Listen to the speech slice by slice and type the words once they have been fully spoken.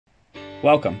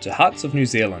Welcome to Huts of New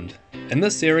Zealand. In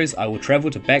this series I will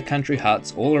travel to backcountry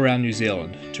huts all around New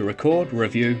Zealand to record,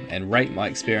 review and rate my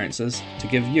experiences to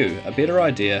give you a better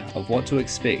idea of what to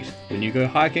expect when you go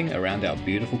hiking around our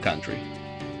beautiful country.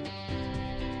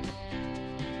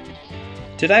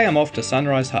 Today I'm off to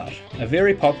Sunrise Hut, a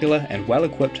very popular and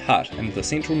well-equipped hut in the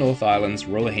central North Island's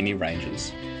Ruahine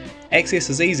Ranges.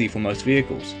 Access is easy for most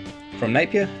vehicles. From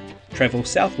Napier, travel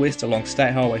southwest along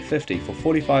State Highway 50 for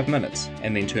 45 minutes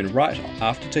and then turn right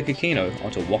after Tikakino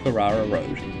onto Wakarara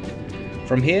Road.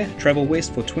 From here, travel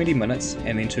west for 20 minutes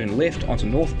and then turn left onto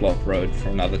North Block Road for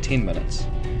another 10 minutes.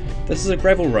 This is a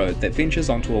gravel road that ventures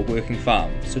onto a working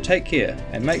farm, so take care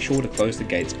and make sure to close the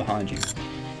gates behind you.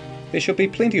 There should be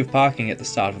plenty of parking at the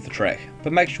start of the track,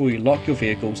 but make sure you lock your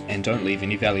vehicles and don't leave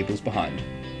any valuables behind.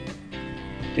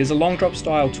 There's a long drop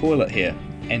style toilet here,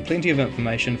 and plenty of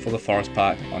information for the forest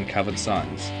park on covered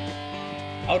signs.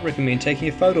 I would recommend taking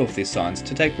a photo of these signs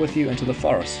to take with you into the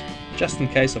forest, just in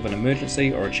case of an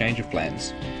emergency or a change of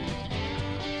plans.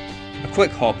 A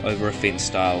quick hop over a fence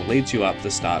stile leads you up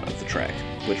the start of the track,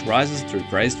 which rises through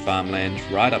grazed farmland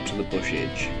right up to the bush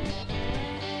edge.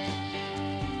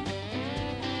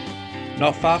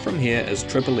 Not far from here is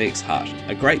Triple X Hut,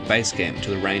 a great base camp to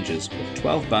the ranges with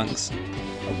 12 bunks,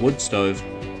 a wood stove,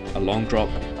 a long drop,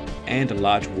 and a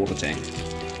large water tank.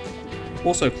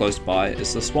 Also close by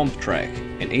is the Swamp Track,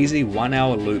 an easy 1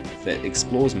 hour loop that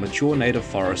explores mature native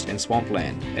forest and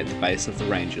swampland at the base of the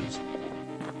ranges.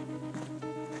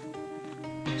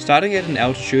 Starting at an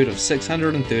altitude of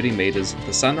 630 metres,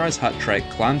 the Sunrise Hut track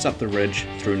climbs up the ridge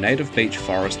through native beech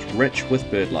forest rich with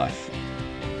birdlife.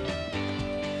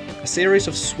 A series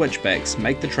of switchbacks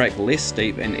make the track less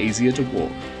steep and easier to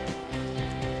walk.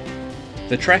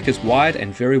 The track is wide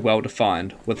and very well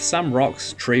defined, with some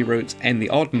rocks, tree roots and the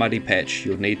odd muddy patch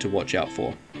you'll need to watch out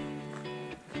for.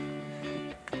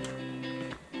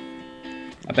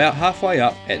 About halfway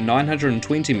up, at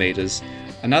 920 metres,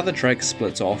 another track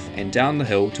splits off and down the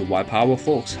hill to Waipawa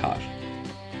Forks Hut.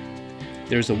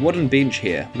 There is a wooden bench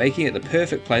here, making it the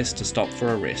perfect place to stop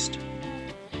for a rest.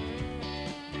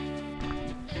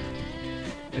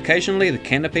 Occasionally the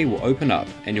canopy will open up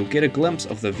and you'll get a glimpse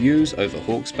of the views over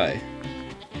Hawke's Bay.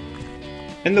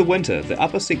 In the winter, the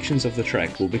upper sections of the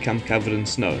track will become covered in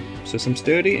snow, so some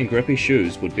sturdy and grippy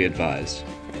shoes would be advised.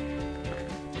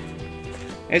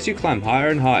 As you climb higher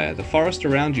and higher, the forest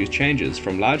around you changes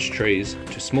from large trees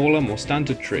to smaller, more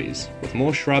stunted trees, with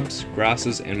more shrubs,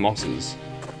 grasses and mosses.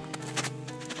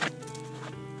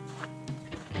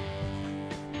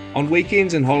 On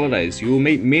weekends and holidays, you will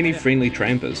meet many friendly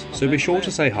trampers, so be sure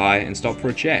to say hi and stop for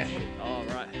a chat.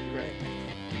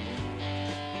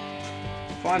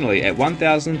 Finally, at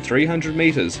 1,300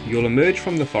 metres, you'll emerge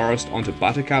from the forest onto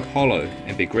Buttercup Hollow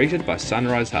and be greeted by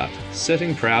Sunrise Hut,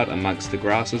 sitting proud amongst the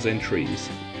grasses and trees.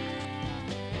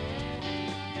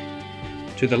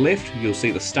 To the left, you'll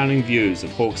see the stunning views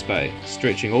of Hawke's Bay,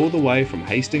 stretching all the way from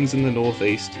Hastings in the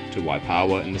northeast to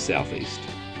Waipawa in the southeast.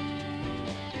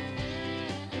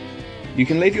 You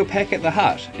can leave your pack at the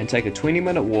hut and take a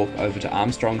 20-minute walk over to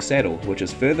Armstrong Saddle, which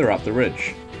is further up the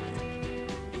ridge.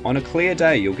 On a clear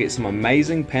day you'll get some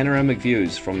amazing panoramic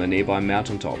views from the nearby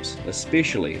mountaintops,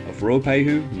 especially of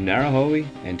Ruapehu, Narahoe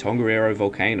and Tongariro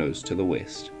volcanoes to the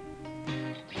west.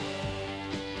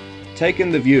 Take in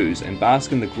the views and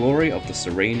bask in the glory of the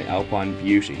serene alpine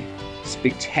beauty,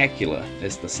 spectacular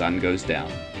as the sun goes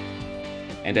down.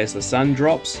 And as the sun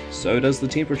drops, so does the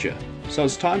temperature, so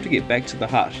it's time to get back to the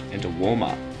hut and to warm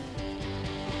up.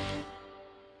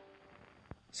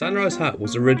 Sunrise Hut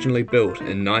was originally built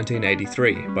in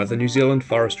 1983 by the New Zealand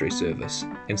Forestry Service,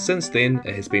 and since then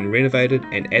it has been renovated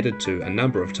and added to a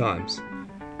number of times.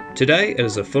 Today it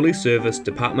is a fully serviced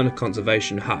Department of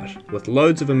Conservation hut with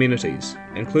loads of amenities,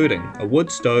 including a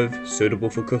wood stove suitable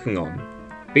for cooking on,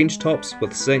 bench tops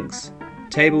with sinks,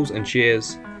 tables and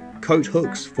chairs, coat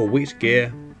hooks for wet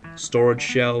gear, storage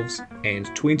shelves, and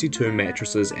 22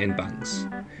 mattresses and bunks.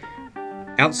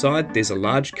 Outside there's a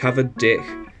large covered deck,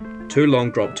 2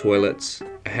 long drop toilets,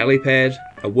 a helipad,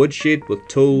 a woodshed with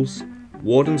tools,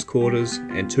 warden's quarters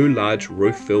and 2 large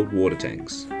roof-filled water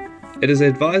tanks. It is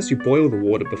advised you boil the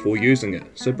water before using it,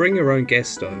 so bring your own gas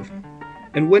stove.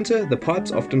 In winter the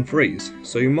pipes often freeze,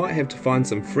 so you might have to find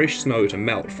some fresh snow to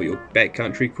melt for your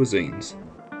backcountry cuisines.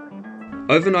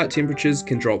 Overnight temperatures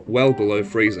can drop well below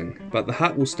freezing, but the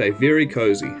hut will stay very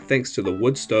cosy thanks to the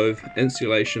wood stove,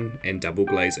 insulation and double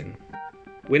glazing.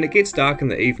 When it gets dark in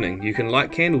the evening, you can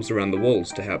light candles around the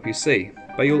walls to help you see,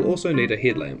 but you'll also need a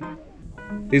headlamp.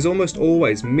 There's almost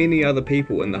always many other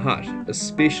people in the hut,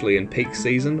 especially in peak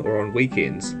season or on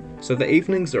weekends, so the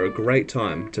evenings are a great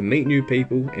time to meet new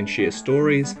people and share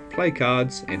stories, play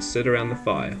cards and sit around the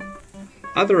fire.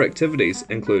 Other activities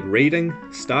include reading,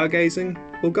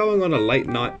 stargazing, or going on a late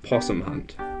night possum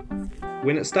hunt.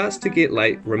 When it starts to get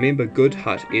late, remember good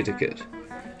hut etiquette.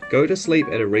 Go to sleep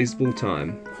at a reasonable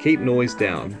time, keep noise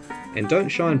down, and don't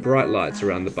shine bright lights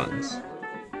around the bunks.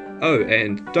 Oh,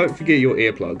 and don't forget your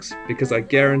earplugs, because I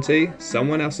guarantee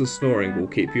someone else's snoring will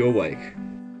keep you awake.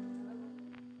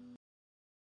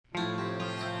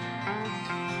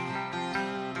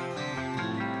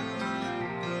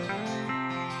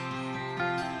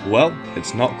 Well,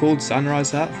 it's not called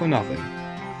Sunrise Hut for nothing.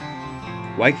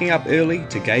 Waking up early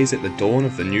to gaze at the dawn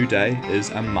of the new day is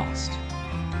a must.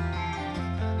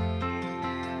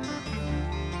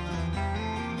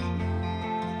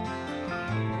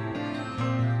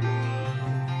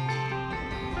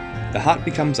 The hut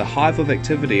becomes a hive of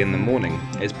activity in the morning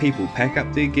as people pack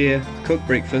up their gear, cook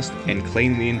breakfast and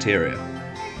clean the interior.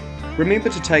 Remember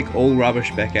to take all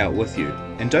rubbish back out with you,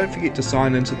 and don't forget to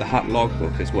sign into the hut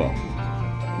logbook as well.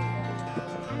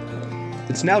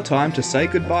 It's now time to say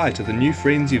goodbye to the new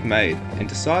friends you've made and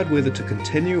decide whether to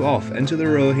continue off into the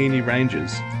Ruahine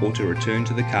Ranges or to return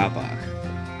to the car park.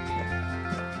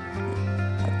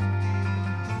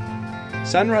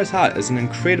 Sunrise Hut is an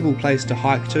incredible place to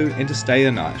hike to and to stay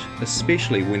the night,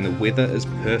 especially when the weather is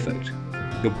perfect.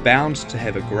 You're bound to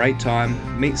have a great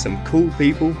time, meet some cool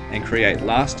people and create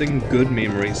lasting good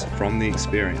memories from the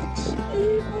experience.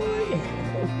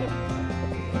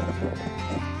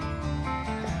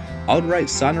 I'd rate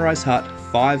Sunrise Hut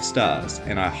 5 stars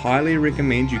and I highly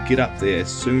recommend you get up there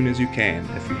as soon as you can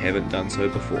if you haven't done so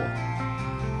before.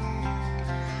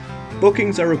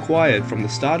 Bookings are required from the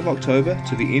start of October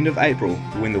to the end of April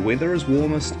when the weather is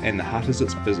warmest and the hut is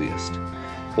its busiest.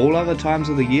 All other times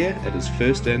of the year it is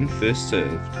first in, first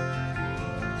served.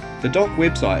 The dock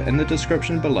website in the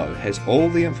description below has all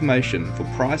the information for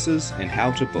prices and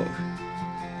how to book.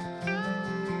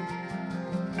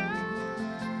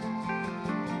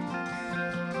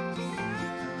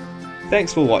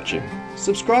 Thanks for watching.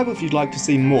 Subscribe if you'd like to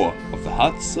see more of the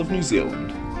huts of New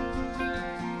Zealand.